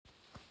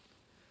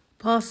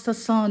Pastor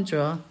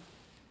Sandra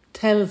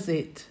tells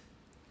it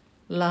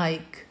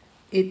like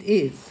it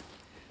is.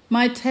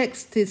 My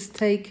text is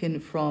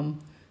taken from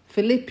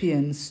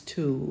Philippians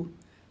 2,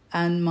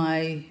 and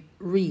my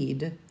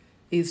read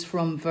is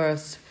from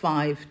verse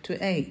 5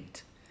 to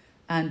 8.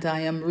 And I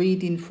am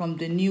reading from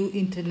the New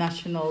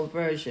International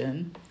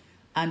Version,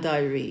 and I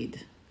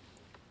read,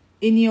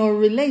 "In your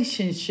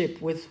relationship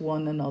with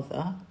one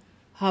another,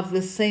 have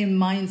the same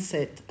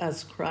mindset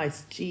as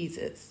Christ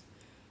Jesus,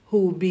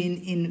 who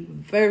being in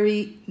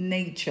very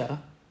nature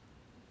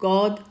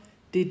God,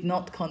 did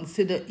not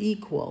consider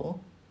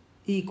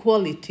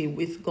equality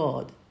with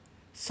God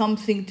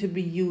something to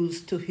be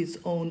used to his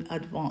own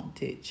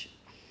advantage."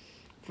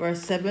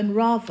 Verse 7,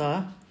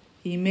 "Rather,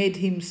 he made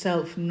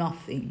himself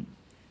nothing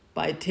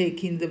by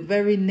taking the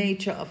very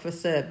nature of a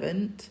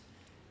servant,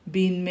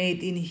 being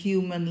made in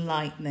human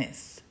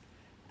likeness,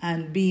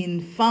 and being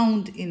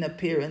found in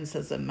appearance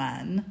as a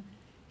man,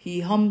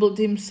 he humbled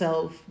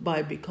himself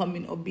by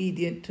becoming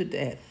obedient to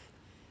death,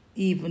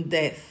 even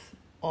death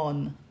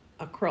on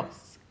a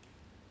cross."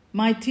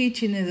 My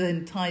teaching is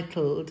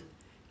entitled,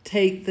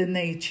 "Take the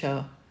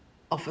Nature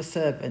of a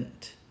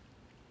Servant."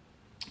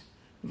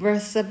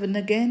 Verse 7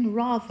 again,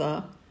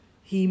 "Rather,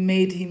 he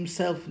made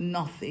himself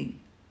nothing."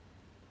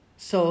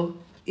 So,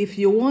 if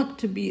you want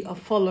to be a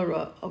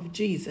follower of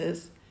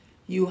Jesus,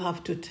 you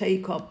have to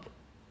take up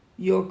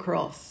your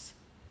cross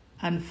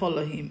and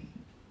follow him,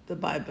 the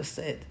Bible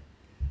said.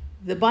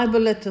 The Bible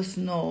let us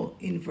know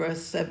in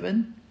verse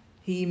 7,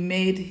 he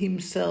made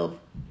himself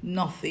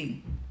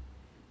nothing.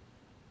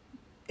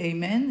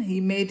 Amen?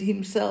 He made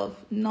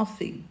himself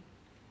nothing.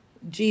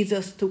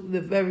 Jesus took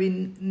the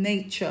very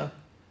nature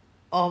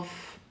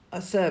of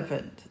a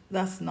servant.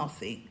 That's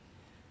nothing.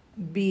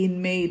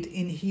 Being made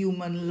in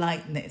human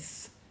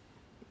likeness.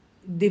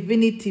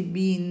 Divinity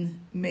being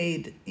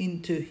made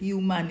into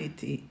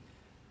humanity.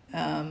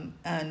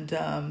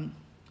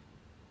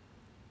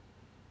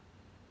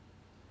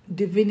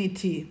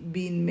 Divinity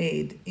being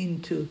made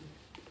into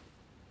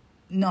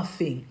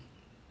nothing,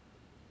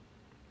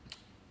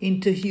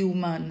 into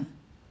human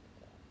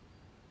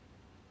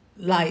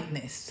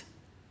likeness.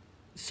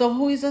 So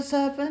who is a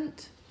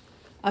servant?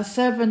 A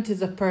servant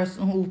is a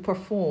person who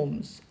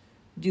performs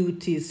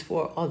duties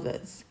for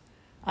others.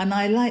 And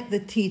I like the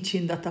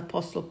teaching that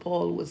Apostle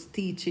Paul was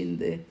teaching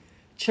the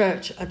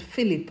church at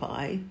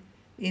Philippi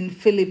in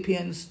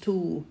Philippians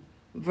 2,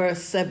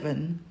 verse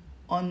 7,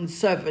 on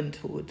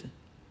servanthood.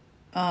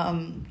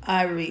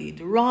 I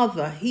read,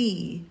 "Rather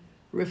he,"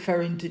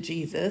 referring to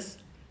Jesus,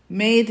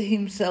 "made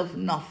himself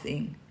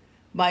nothing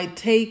by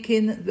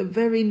taking the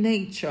very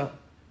nature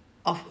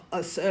of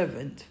a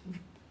servant,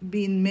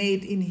 being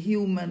made in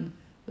human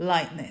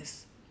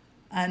likeness,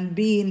 and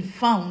being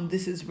found,"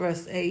 this is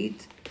verse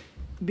 8,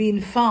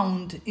 "being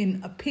found in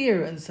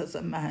appearance as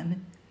a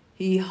man,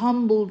 he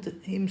humbled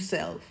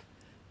himself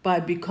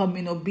by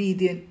becoming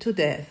obedient to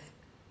death,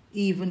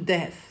 even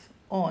death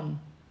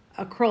on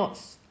a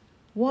cross."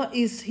 What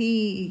is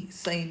he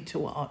saying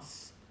to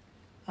us?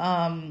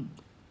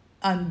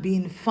 And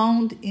being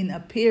found in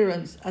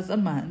appearance as a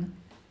man,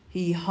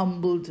 he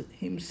humbled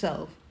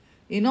himself.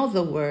 In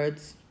other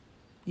words,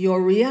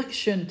 your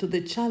reaction to the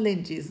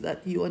challenges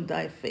that you and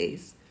I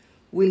face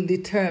will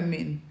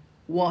determine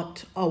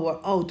what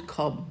our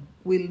outcome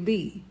will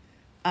be.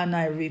 And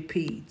I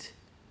repeat,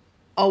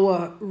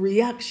 our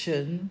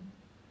reaction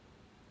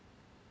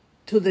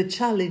to the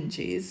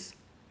challenges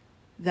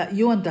that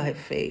you and I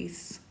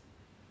face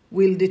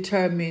will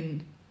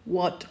determine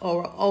what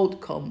our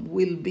outcome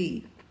will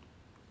be.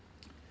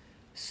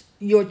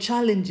 Your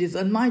challenges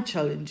and my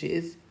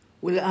challenges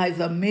will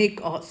either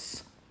make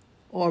us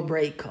or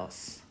break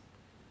us.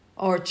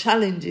 Our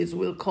challenges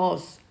will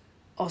cause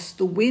us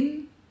to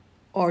win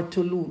or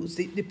to lose.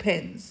 It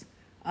depends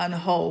on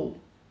how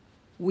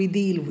we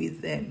deal with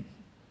them.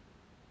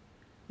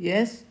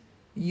 Yes,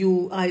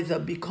 you either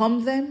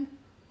become them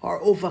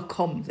or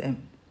overcome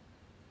them.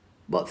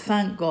 But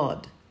thank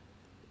God,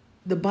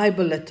 the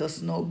Bible let us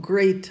know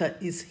greater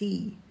is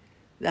he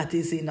that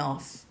is in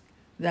us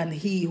than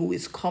he who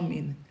is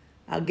coming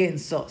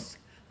against us.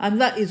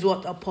 And that is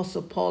what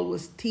Apostle Paul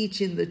was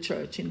teaching the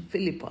church in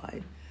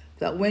Philippi,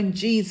 that when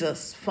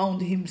Jesus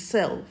found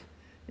himself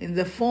in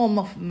the form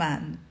of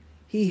man,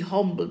 he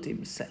humbled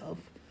himself.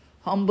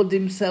 Humbled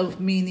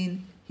himself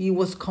meaning he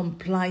was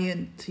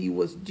compliant, he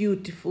was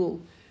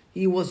dutiful,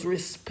 he was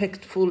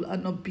respectful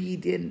and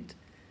obedient,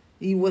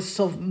 he was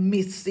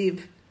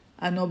submissive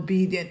and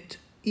obedient,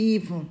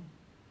 even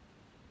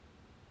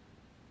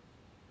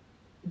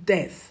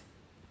death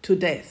to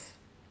death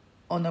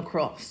on a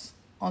cross,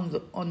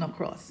 on a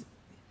cross.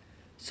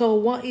 So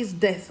what is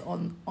death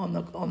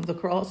on the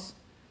cross?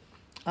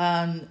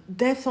 And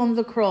death on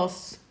the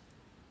cross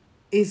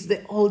is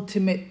the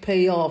ultimate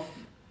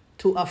payoff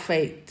to a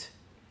fate.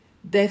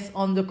 Death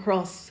on the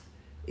cross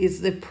is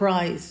the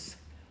price,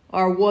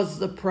 or was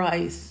the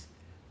price,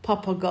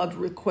 Papa God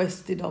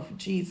requested of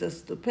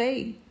Jesus to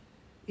pay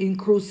in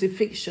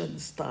crucifixion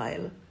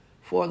style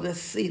for the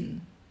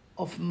sin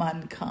of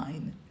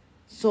mankind.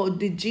 So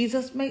did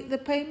Jesus make the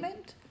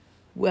payment?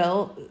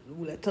 Well,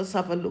 let us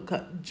have a look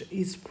at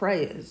his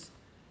prayers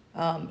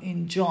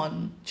in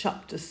John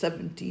chapter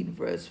 17,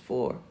 verse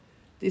 4.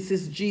 This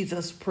is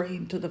Jesus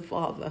praying to the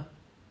Father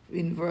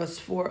in verse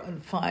 4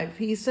 and 5.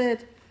 He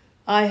said,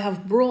 I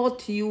have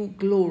brought you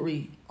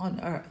glory on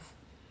earth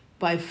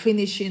by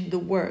finishing the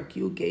work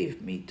you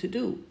gave me to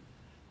do.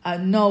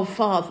 And now,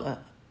 Father,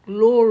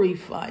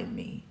 glorify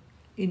me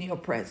in your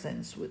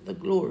presence with the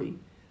glory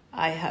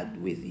I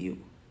had with you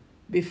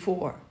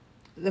before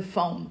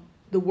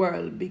the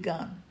world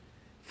began.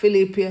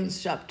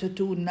 Philippians chapter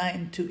 2,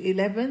 9 to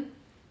 11.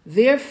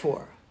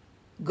 Therefore,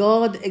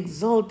 God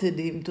exalted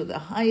him to the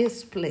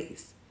highest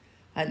place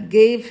and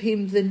gave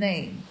him the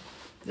name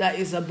that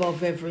is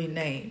above every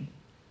name,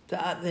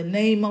 that at the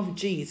name of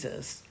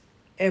Jesus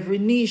every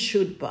knee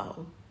should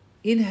bow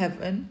in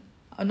heaven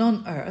and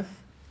on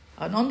earth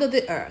and under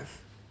the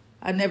earth,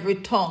 and every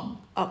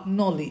tongue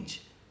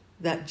acknowledge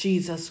that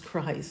Jesus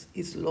Christ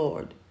is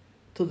Lord,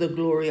 to the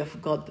glory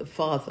of God the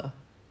Father.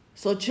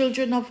 So,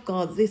 children of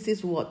God, this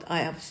is what I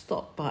have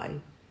stopped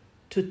by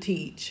to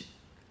teach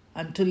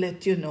and to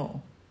let you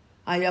know.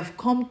 I have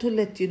come to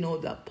let you know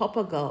that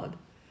Papa God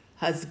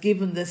has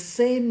given the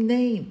same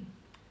name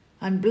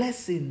and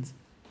blessings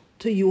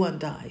to you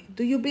and I.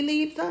 Do you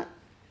believe that?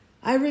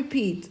 I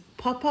repeat,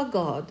 Papa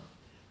God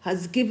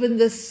has given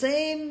the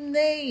same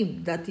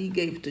name that he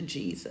gave to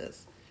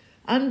Jesus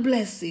and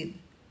blessing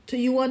to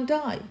you and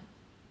I.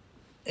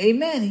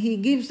 Amen. He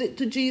gives it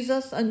to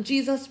Jesus and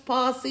Jesus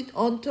passed it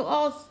on to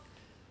us.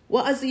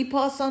 What has he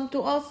passed on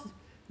to us?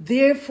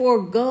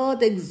 Therefore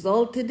God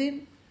exalted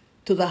him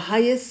to the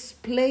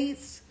highest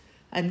place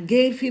and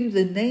gave him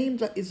the name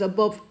that is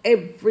above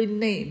every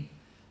name.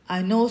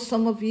 I know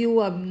some of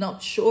you, I'm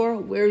not sure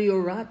where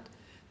you're at,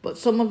 but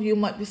some of you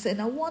might be saying,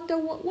 I wonder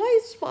why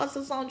is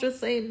Pastor Sandra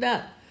saying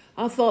that?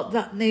 I thought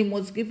that name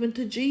was given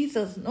to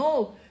Jesus.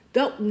 No,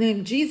 that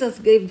name Jesus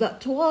gave that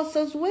to us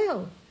as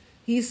well.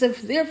 He said,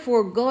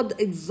 therefore God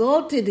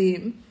exalted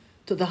him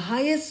to the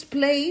highest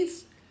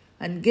place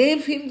and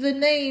gave him the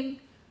name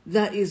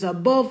that is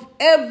above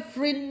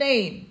every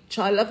name.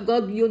 Child of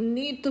God, you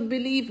need to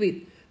believe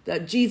it,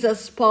 that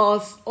Jesus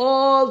passed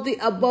all the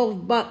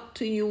above back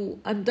to you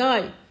and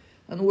I.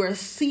 And we're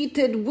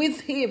seated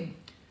with him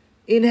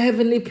in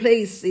heavenly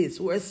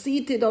places. We're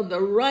seated on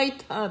the right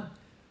hand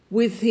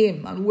with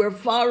him, and we're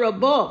far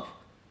above.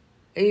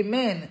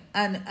 Amen.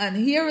 And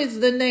here is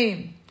the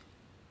name.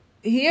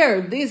 Here,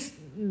 this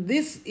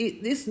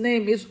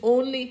name is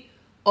only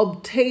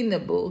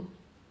obtainable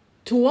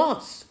to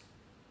us.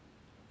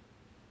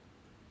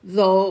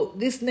 Though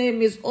this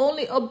name is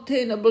only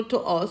obtainable to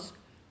us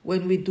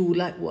when we do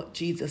like what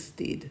Jesus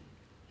did.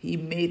 He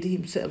made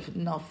himself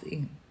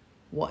nothing.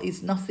 What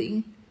is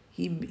nothing?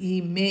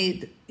 Being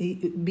made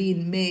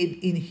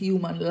in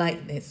human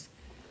likeness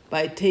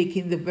by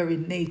taking the very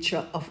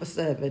nature of a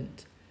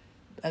servant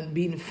and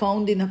being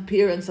found in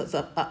appearance as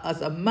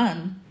a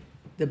man.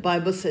 The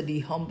Bible said he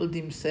humbled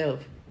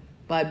himself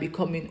by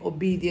becoming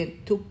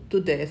obedient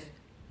to death,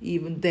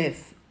 even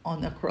death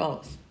on a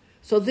cross.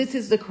 So this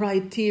is the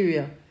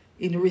criteria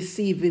in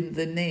receiving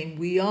the name.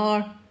 We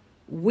are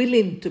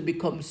willing to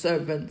become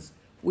servants.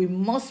 We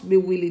must be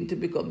willing to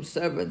become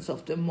servants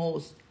of the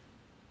Most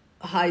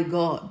High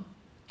God.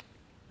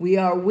 We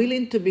are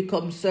willing to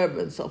become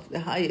servants of the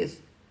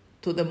highest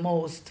to the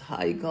Most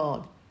High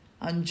God.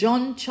 And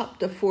John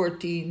chapter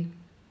 14,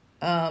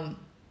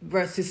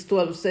 verses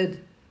 12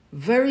 said,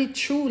 very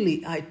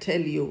truly I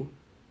tell you,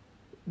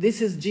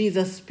 this is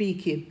Jesus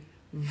speaking,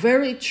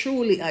 very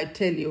truly I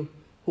tell you,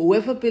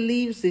 whoever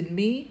believes in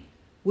me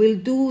will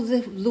do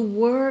the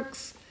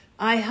works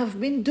I have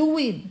been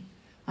doing,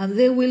 and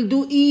they will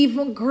do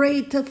even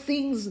greater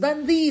things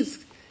than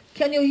these.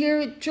 Can you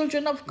hear it,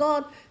 children of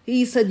God?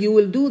 He said you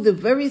will do the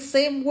very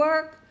same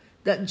work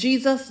that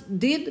Jesus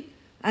did,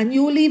 and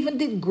you will even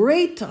do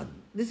greater.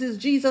 This is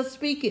Jesus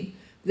speaking.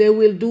 They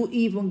will do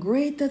even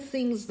greater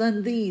things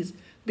than these,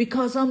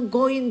 because I'm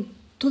going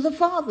to the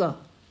Father,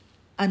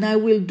 and I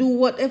will do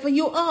whatever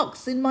you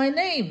ask in my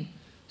name,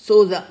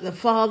 so that the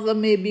Father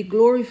may be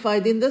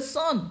glorified in the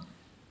Son.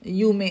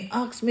 You may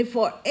ask me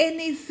for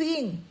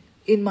anything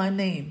in my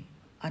name,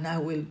 and I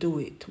will do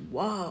it.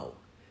 Wow.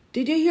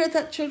 Did you hear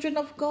that, children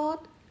of God?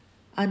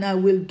 And I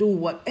will do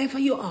whatever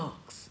you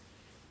ask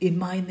in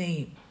my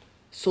name,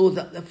 so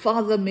that the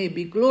Father may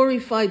be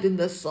glorified in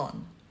the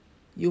Son.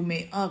 You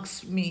may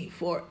ask me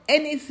for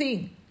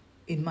anything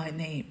in my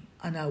name,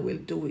 and I will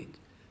do it.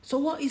 So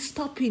what is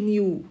stopping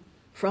you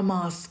from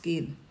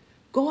asking?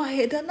 Go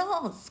ahead and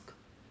ask.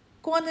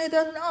 Go ahead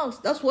and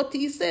ask. That's what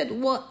he said.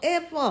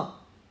 Whatever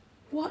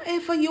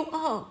you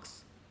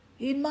ask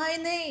in my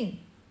name.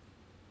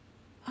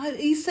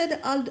 He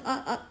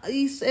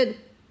said,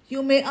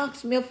 you may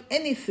ask me of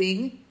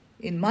anything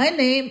in my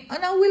name,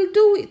 and I will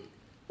do it.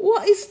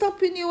 What is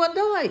stopping you and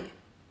I?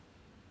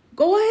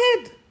 Go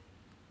ahead.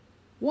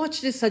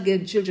 Watch this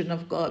again, children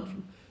of God.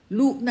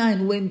 Luke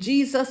 9, when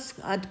Jesus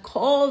had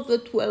called the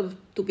 12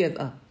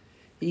 together,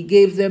 he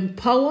gave them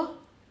power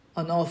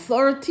and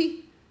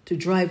authority to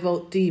drive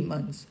out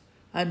demons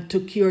and to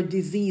cure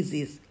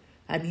diseases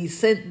and he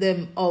sent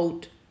them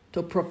out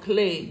to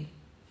proclaim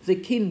the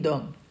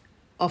kingdom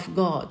of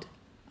God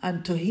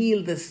and to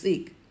heal the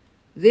sick.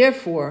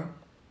 Therefore,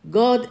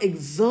 God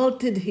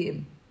exalted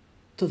him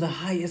to the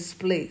highest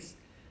place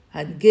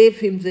and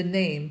gave him the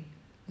name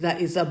that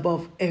is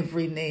above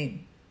every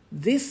name.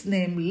 This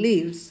name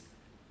lives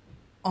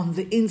on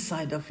the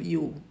inside of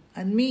you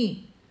and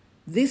me.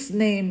 This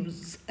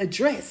name's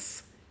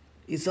address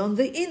is on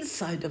the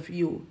inside of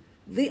you,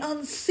 the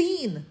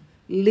unseen,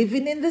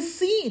 living in the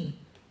seen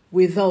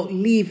without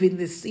leaving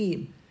the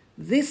scene.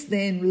 This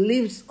name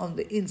lives on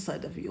the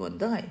inside of you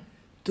and I.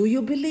 Do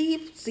you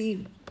believe?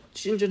 See,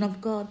 children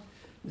of God,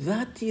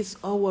 that is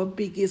our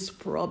biggest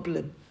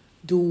problem.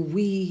 Do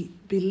we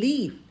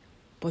believe?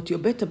 But you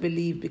better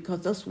believe,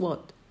 because that's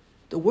what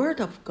the Word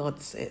of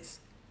God says.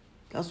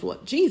 That's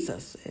what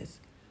Jesus says.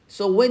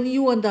 So when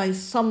you and I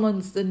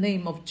summons the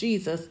name of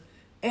Jesus,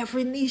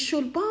 every knee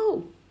should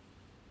bow.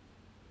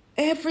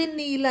 Every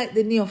knee, like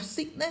the knee of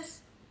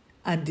sickness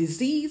and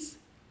disease,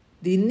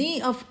 the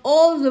knee of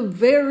all the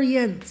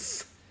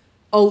variants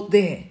out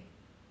there,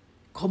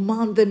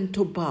 command them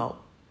to bow.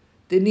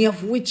 The knee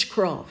of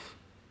witchcraft,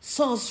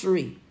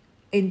 sorcery,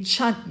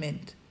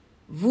 enchantment,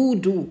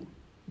 voodoo,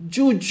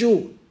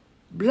 juju,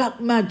 black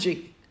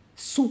magic,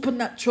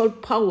 supernatural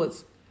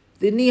powers,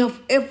 the knee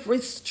of every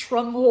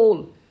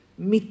stronghold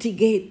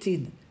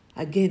mitigating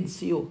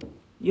against you,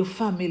 your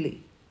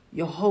family,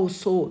 your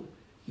household,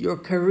 your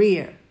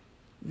career,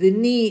 the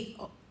knee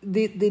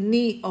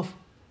of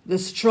the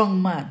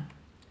strong man,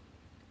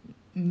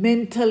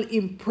 mental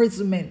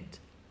imprisonment,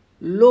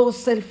 low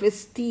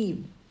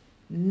self-esteem,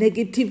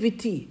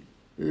 negativity,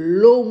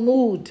 low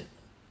mood.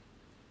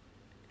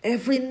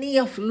 Every knee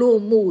of low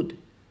mood,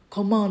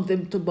 command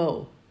them to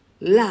bow.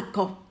 Lack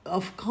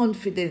of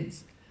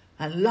confidence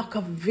and lack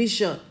of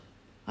vision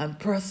and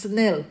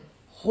personnel,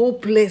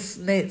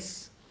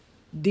 hopelessness,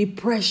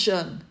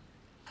 depression,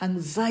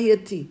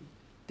 anxiety.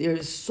 There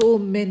is so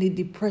many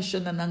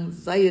depression and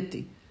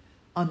anxiety,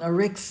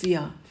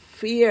 anorexia,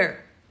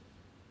 fear.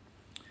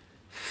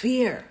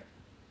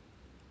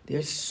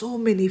 There's so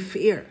many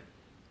fear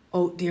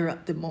out there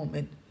at the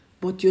moment.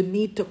 But you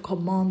need to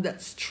command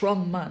that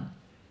strong man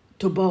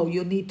to bow.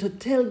 You need to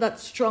tell that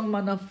strong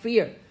man of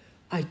fear,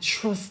 I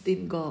trust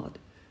in God.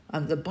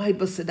 And the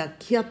Bible said that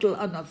cattle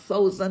on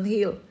 1,000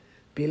 hills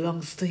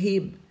belongs to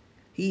him.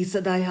 He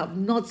said, I have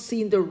not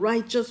seen the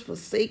righteous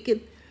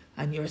forsaken,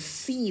 and your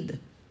seed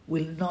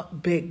will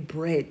not beg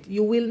bread.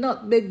 You will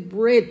not beg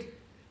bread,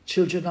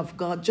 children of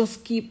God.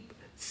 Just keep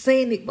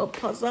saying it. But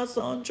Pastor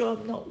Sandra,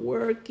 I'm not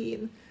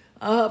working.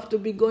 I have to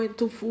be going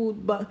to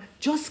food bank.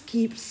 Just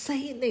keep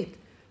saying it.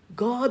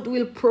 God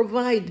will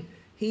provide.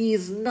 He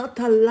is not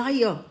a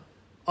liar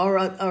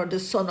or the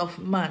son of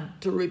man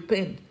to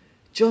repent.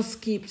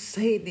 Just keep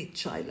saying it,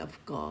 child of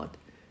God.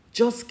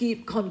 Just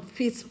keep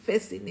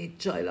confessing it,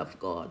 child of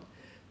God.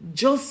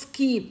 Just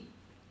keep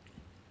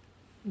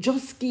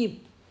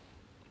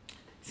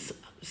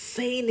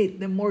saying it.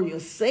 The more you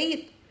say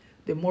it,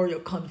 the more you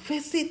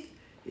confess it,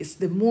 it's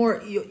the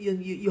more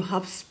you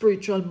have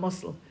spiritual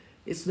muscle.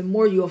 It's the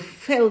more your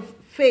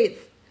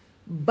faith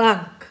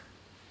bank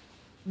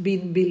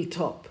being built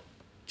up.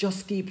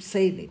 Just keep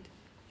saying it.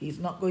 He's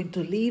not going to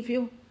leave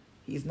you.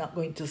 He's not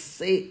going to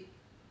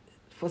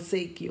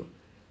forsake you.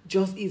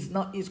 He's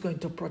going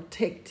to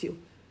protect you,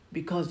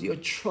 because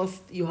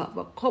you have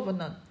a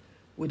covenant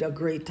with a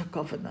greater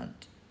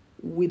covenant,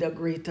 with a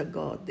greater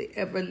God, the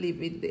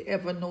ever-living, the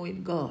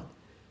ever-knowing God,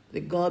 the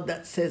God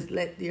that says,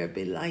 let there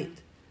be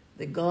light,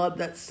 the God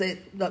that said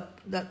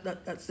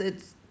that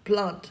says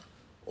plant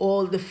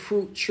all the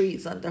fruit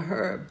trees and the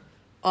herb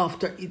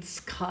after its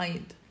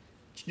kind.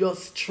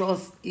 Just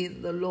trust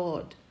in the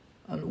Lord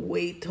and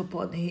wait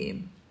upon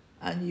him,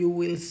 and you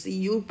will see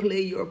you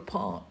play your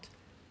part.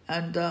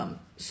 And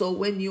so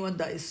when you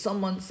and I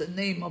summons the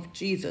name of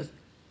Jesus,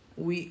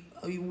 we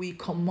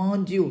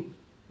command you.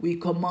 We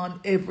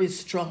command every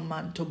strong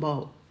man to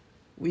bow.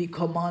 We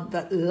command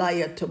that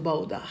liar to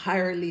bow, that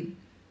hireling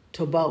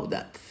to bow,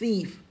 that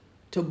thief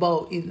to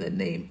bow in the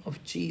name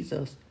of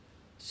Jesus.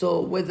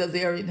 So whether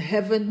they are in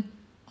heaven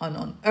and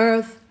on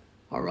earth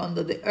or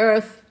under the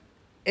earth,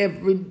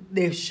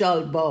 they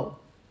shall bow,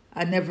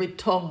 and every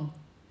tongue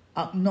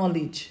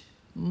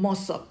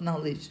must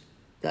acknowledge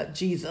that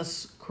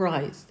Jesus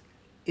Christ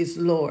is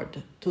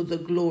Lord, to the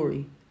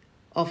glory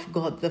of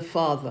God the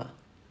Father.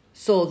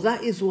 So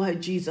that is why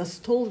Jesus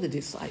told the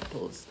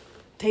disciples,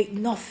 take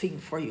nothing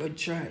for your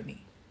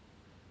journey.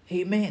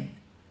 Amen.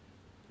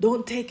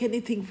 Don't take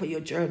anything for your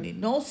journey.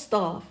 No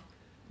staff,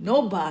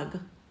 no bag,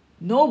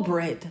 no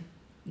bread,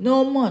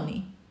 no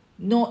money,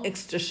 no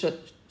extra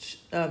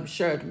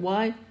shirt.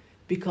 Why?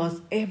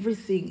 Because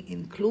everything,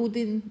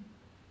 including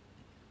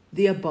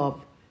the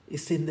above,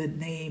 is in the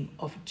name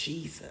of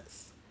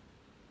Jesus.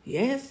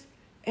 Yes?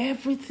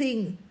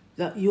 Everything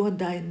that you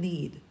and I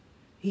need,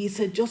 he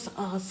said, just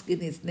ask in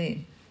his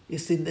name.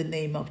 It's in the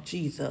name of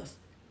Jesus.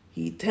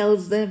 He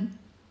tells them,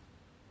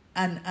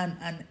 and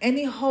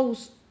any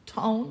house,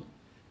 town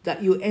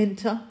that you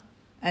enter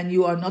and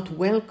you are not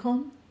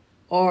welcome,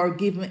 or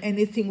given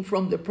anything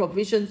from the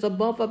provisions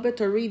above. I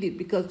better read it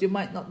because you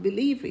might not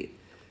believe it.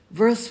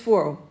 Verse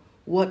 4,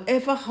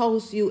 whatever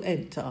house you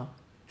enter,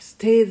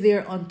 stay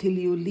there until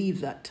you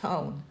leave that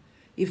town.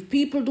 If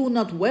people do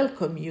not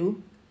welcome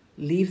you,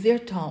 leave their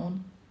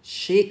town,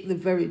 shake the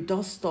very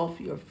dust off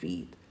your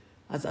feet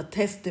as a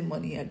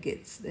testimony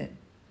against them.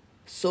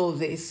 So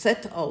they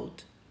set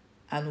out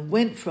and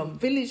went from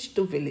village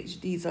to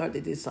village. These are the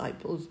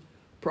disciples,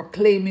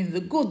 proclaiming the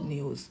good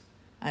news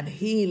and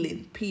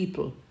healing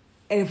people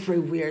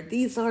everywhere.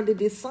 These are the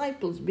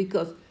disciples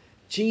because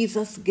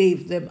Jesus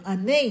gave them a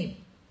name.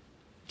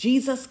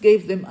 Jesus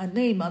gave them a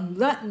name, and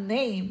that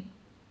name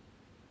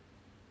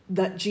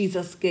that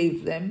Jesus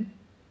gave them,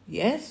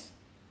 yes,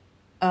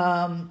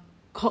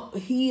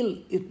 heal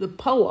the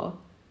power,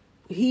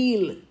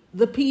 heal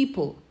the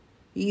people.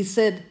 He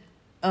said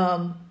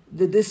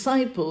the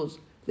disciples,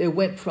 they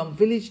went from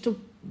village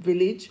to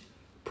village,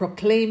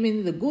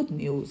 proclaiming the good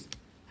news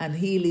and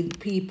healing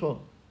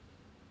people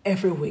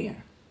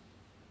everywhere.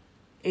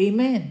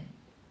 Amen.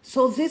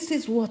 So this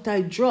is what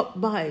I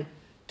dropped by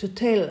to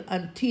tell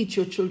and teach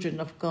your children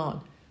of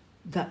God,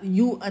 that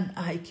you and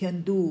I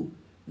can do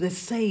the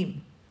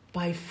same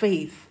by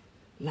faith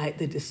like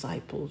the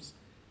disciples,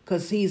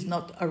 because he's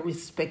not a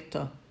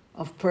respecter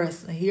of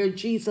person. Here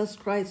Jesus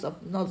Christ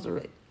of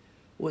Nazareth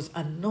was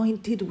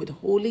anointed with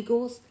Holy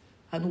Ghost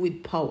and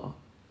with power,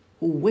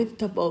 who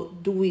went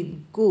about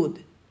doing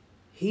good,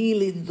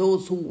 healing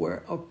those who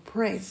were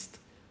oppressed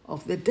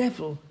of the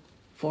devil,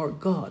 for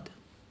God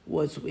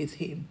was with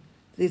him.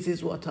 This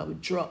is what I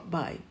would drop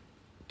by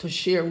to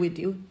share with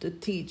you, to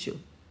teach you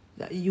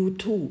that you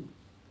too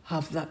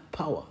have that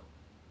power.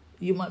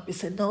 You might be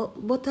saying, no,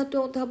 but I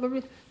don't have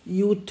a...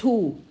 You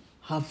too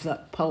have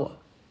that power.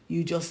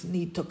 You just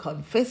need to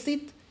confess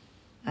it,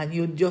 and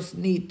you just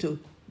need to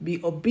be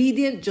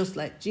obedient just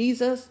like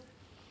Jesus,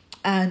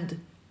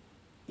 and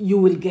you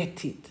will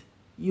get it.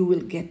 You will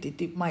get it.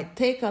 It might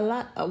take a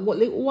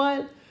little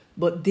while,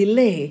 but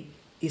delay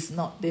is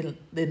not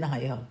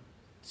denial.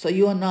 So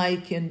you and I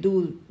can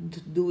do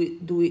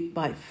it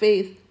by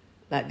faith,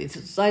 like the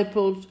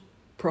disciples,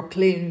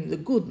 proclaiming the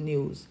good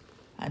news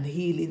and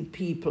healing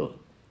people,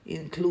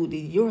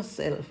 including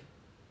yourself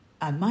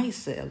and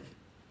myself,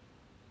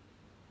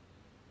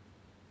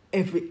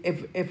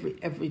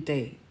 every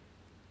day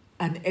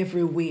and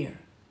everywhere,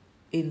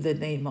 in the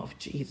name of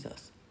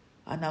Jesus.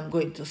 And I'm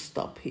going to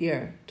stop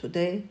here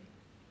today,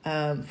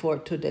 for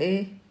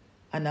today,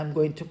 and I'm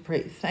going to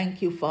pray.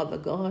 Thank you, Father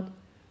God,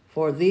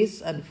 for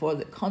this and for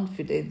the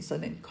confidence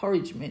and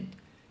encouragement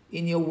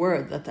in your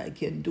word that I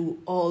can do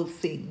all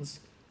things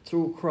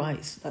through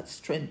Christ that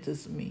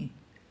strengthens me.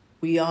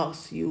 We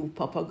ask you,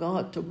 Papa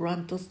God, to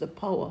grant us the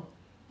power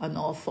and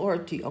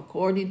authority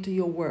according to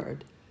your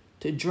word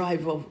to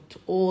drive out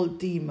all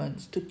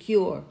demons, to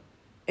cure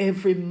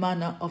every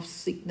manner of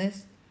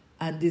sickness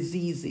and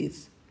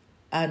diseases,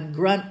 and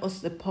grant us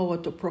the power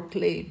to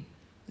proclaim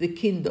the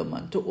kingdom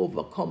and to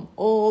overcome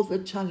all the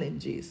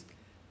challenges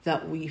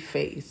that we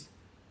face.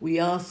 We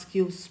ask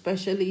you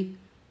specially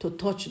to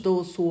touch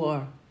those who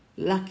are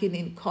lacking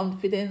in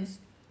confidence,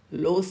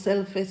 low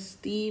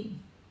self-esteem,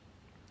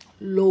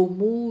 low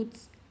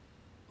moods,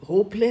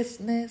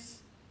 hopelessness,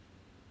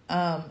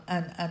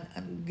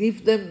 and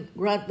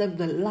grant them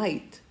the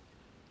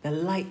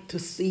light to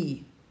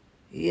see.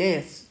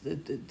 Yes,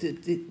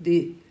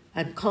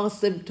 and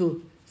cause them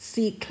to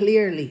see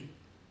clearly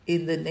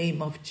in the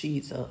name of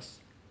Jesus.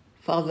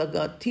 Father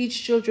God,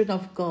 teach children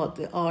of God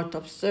the art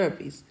of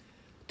service,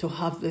 to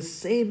have the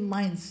same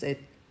mindset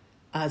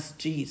as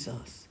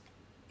Jesus,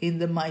 in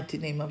the mighty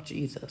name of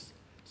Jesus.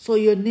 So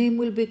your name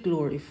will be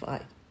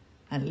glorified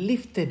and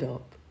lifted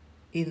up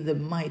in the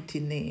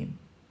mighty name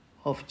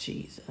of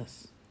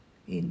Jesus.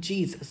 In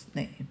Jesus'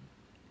 name,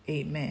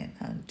 amen.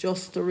 And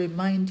just to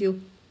remind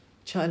you,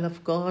 child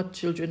of God,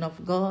 children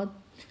of God,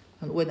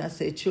 and when I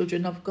say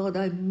children of God,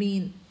 I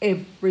mean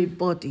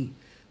everybody,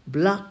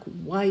 black,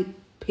 white,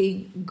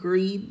 pink,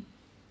 green,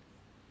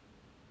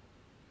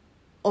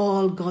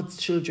 all God's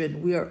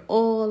children. We are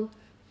all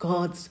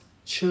God's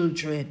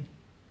children.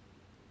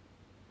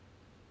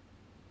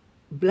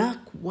 Black,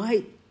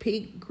 white,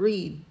 pink,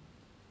 green.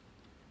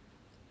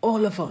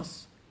 All of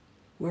us,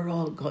 we're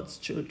all God's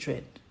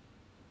children.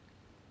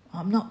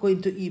 I'm not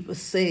going to even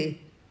say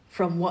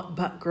from what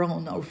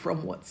background or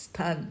from what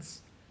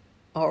stance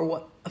or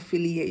what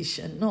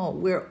affiliation. No,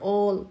 we're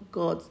all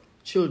God's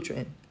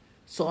children.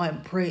 So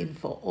I'm praying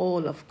for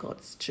all of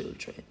God's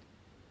children.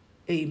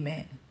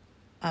 Amen.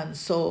 And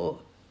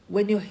so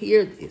when you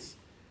hear this,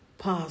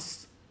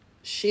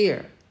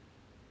 share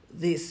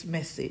this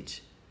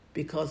message,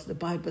 because the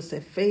Bible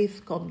says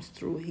faith comes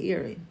through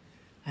hearing,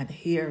 and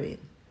hearing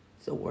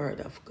the word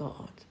of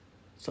God.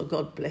 So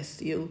God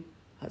bless you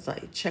as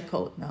I check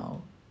out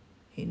now,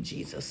 in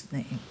Jesus'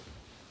 name.